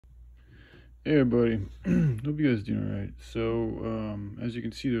Hey everybody, hope you guys doing alright. So, as you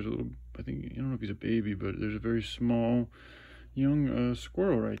can see, there's a little, I think, I don't know if he's a baby, but there's a very small, young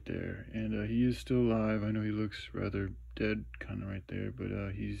squirrel right there. And he is still alive. I know he looks rather dead kind of right there, but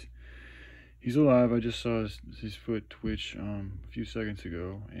he's alive. I just saw his foot twitch a few seconds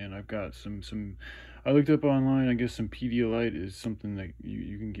ago, and I've got some I looked up online. I guess some Pedialyte is something that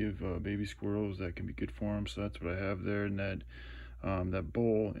you can give baby squirrels that can be good for them, so that's what I have there. And that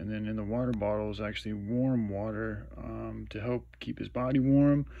bowl, and then in the water bottle is actually warm water to help keep his body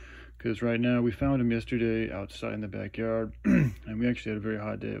warm, because right now, we found him yesterday outside in the backyard and we actually had a very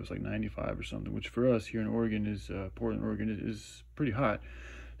hot day. It was like 95 or something, which for us here in Oregon is Portland, Oregon, is pretty hot.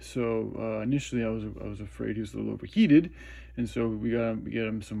 So initially I was afraid he was a little overheated, and so we got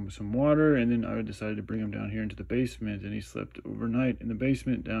him some water, and then I decided to bring him down here into the basement, and he slept overnight in the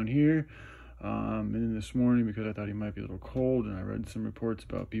basement down here. And then this morning, because I thought he might be a little cold, and I read some reports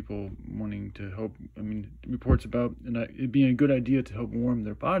about people wanting to help, reports about it being a good idea to help warm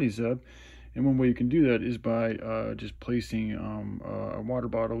their bodies up. And one way you can do that is by just placing a water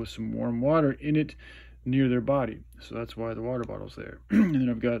bottle with some warm water in it near their body. So that's why the water bottle's there. And then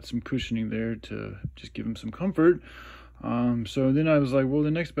I've got some cushioning there to just give them some comfort. So then I was like, well,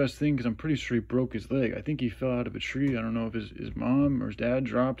 the next best thing, because I'm pretty sure he broke his leg. I think he fell out of a tree. I don't know if his mom or his dad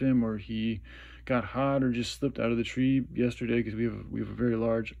dropped him, or he got hot or just slipped out of the tree yesterday, because we have a very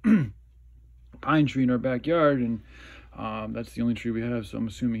large pine tree in our backyard, and that's the only tree we have. So I'm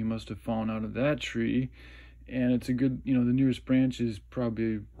assuming he must have fallen out of that tree. And it's a good, the nearest branch is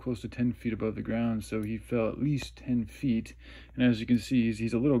probably close to 10 feet above the ground, so he fell at least 10 feet. And as you can see,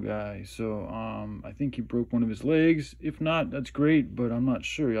 he's a little guy, so I think he broke one of his legs. If not, that's great, but I'm not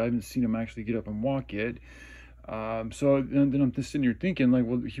sure. I haven't seen him actually get up and walk yet. So then I'm just sitting here thinking, like,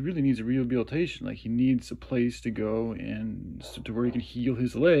 well, he really needs a rehabilitation. Like, he needs a place to go and to where he can heal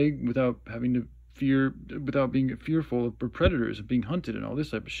his leg without having to without being fearful of predators and being hunted and all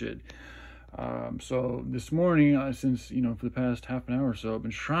this type of shit. So this morning, since, for the past half an hour or so, I've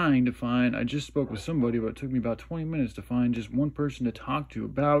been trying to find, I just spoke with somebody, but it took me about 20 minutes to find just one person to talk to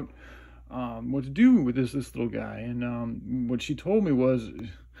about what to do with this little guy. And what she told me was,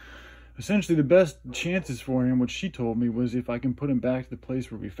 essentially the best chances for him, what she told me, was if I can put him back to the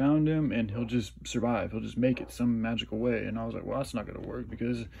place where we found him, and he'll just survive. He'll just make it some magical way. And I was like, well, that's not going to work,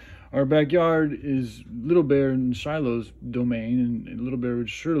 because our backyard is Little Bear and Shiloh's domain, and Little Bear would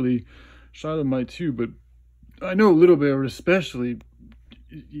surely... Shiloh might too, but I know Little Bear would especially,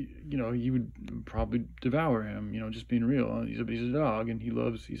 he would probably devour him, just being real. He's a dog, and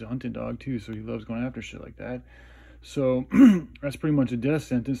he's a hunting dog too, so he loves going after shit like that. So that's pretty much a death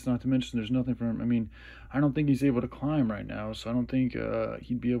sentence, not to mention there's nothing for him. I don't think he's able to climb right now, so I don't think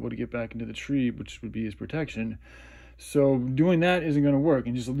he'd be able to get back into the tree, which would be his protection. So doing that isn't going to work,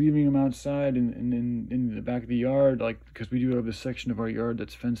 and just leaving him outside in the back of the yard, like, because we do have this section of our yard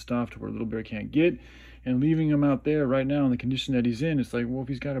that's fenced off to where Little Bear can't get, and leaving him out there right now in the condition that he's in, it's like, well, if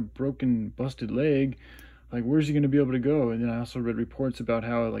he's got a broken, busted leg, like, where's he going to be able to go? And then I also read reports about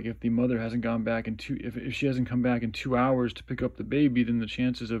how, like, if the mother hasn't gone back if she hasn't come back in 2 hours to pick up the baby, then the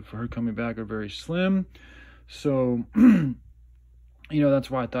chances of her coming back are very slim. So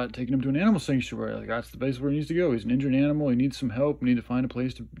that's why I thought taking him to an animal sanctuary, like, that's the place where he needs to go. He's an injured animal. He needs some help. We need to find a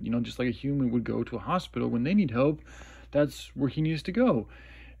place to, just like a human would go to a hospital when they need help. That's where he needs to go.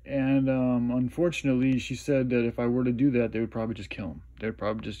 And unfortunately, she said that if I were to do that, they would probably just kill him. They would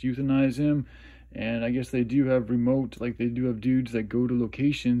probably just euthanize him. And I guess they do have they do have dudes that go to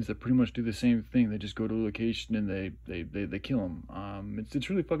locations that pretty much do the same thing. They just go to a location and they kill him. It's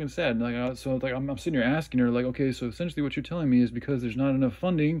really fucking sad. I'm sitting here asking her, like, okay, so essentially what you're telling me is because there's not enough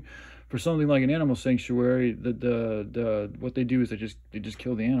funding for something like an animal sanctuary, that what they do is they just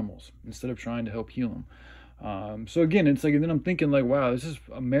kill the animals instead of trying to help heal them. So again, it's like, and then I'm thinking, like, wow, this is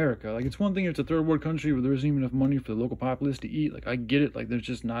America. Like, it's one thing if it's a third world country where there isn't even enough money for the local populace to eat. Like, I get it. Like, there's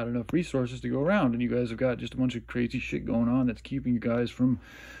just not enough resources to go around, and you guys have got just a bunch of crazy shit going on that's keeping you guys from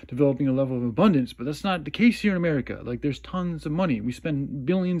developing a level of abundance. But that's not the case here in America. Like, there's tons of money. We spend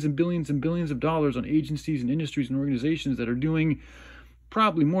billions and billions and billions of dollars on agencies and industries and organizations that are doing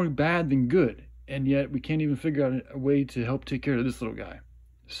probably more bad than good, and yet we can't even figure out a way to help take care of this little guy.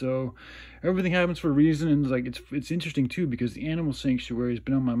 So everything happens for a reason, and it's interesting too, because the animal sanctuary has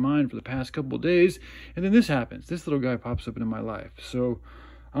been on my mind for the past couple of days, and then this happens. This little guy pops up into my life. So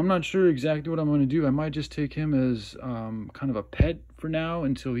I'm not sure exactly what I'm going to do. I might just take him as kind of a pet for now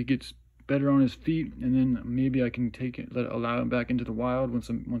until he gets better on his feet, and then maybe I can allow him back into the wild once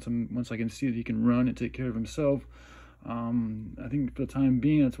I can see that he can run and take care of himself. I think for the time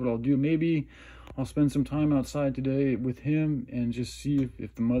being, that's what I'll do. Maybe I'll spend some time outside today with him and just see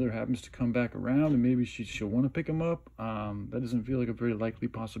if the mother happens to come back around, and maybe she'll want to pick him up. That doesn't feel like a very likely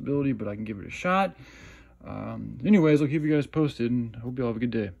possibility, but I can give it a shot. Anyways, I'll keep you guys posted, and hope you all have a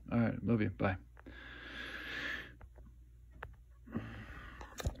good day. All right, love you. Bye.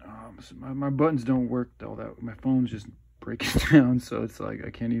 So my buttons don't work though. My phone's just breaking down, so it's like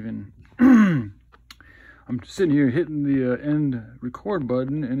I can't even. I'm sitting here hitting the end record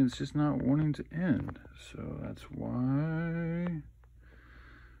button, and it's just not wanting to end. So that's why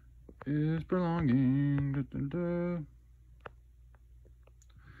it's prolonging. Da, da, da.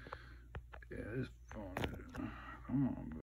 Yeah, this phone. Come on.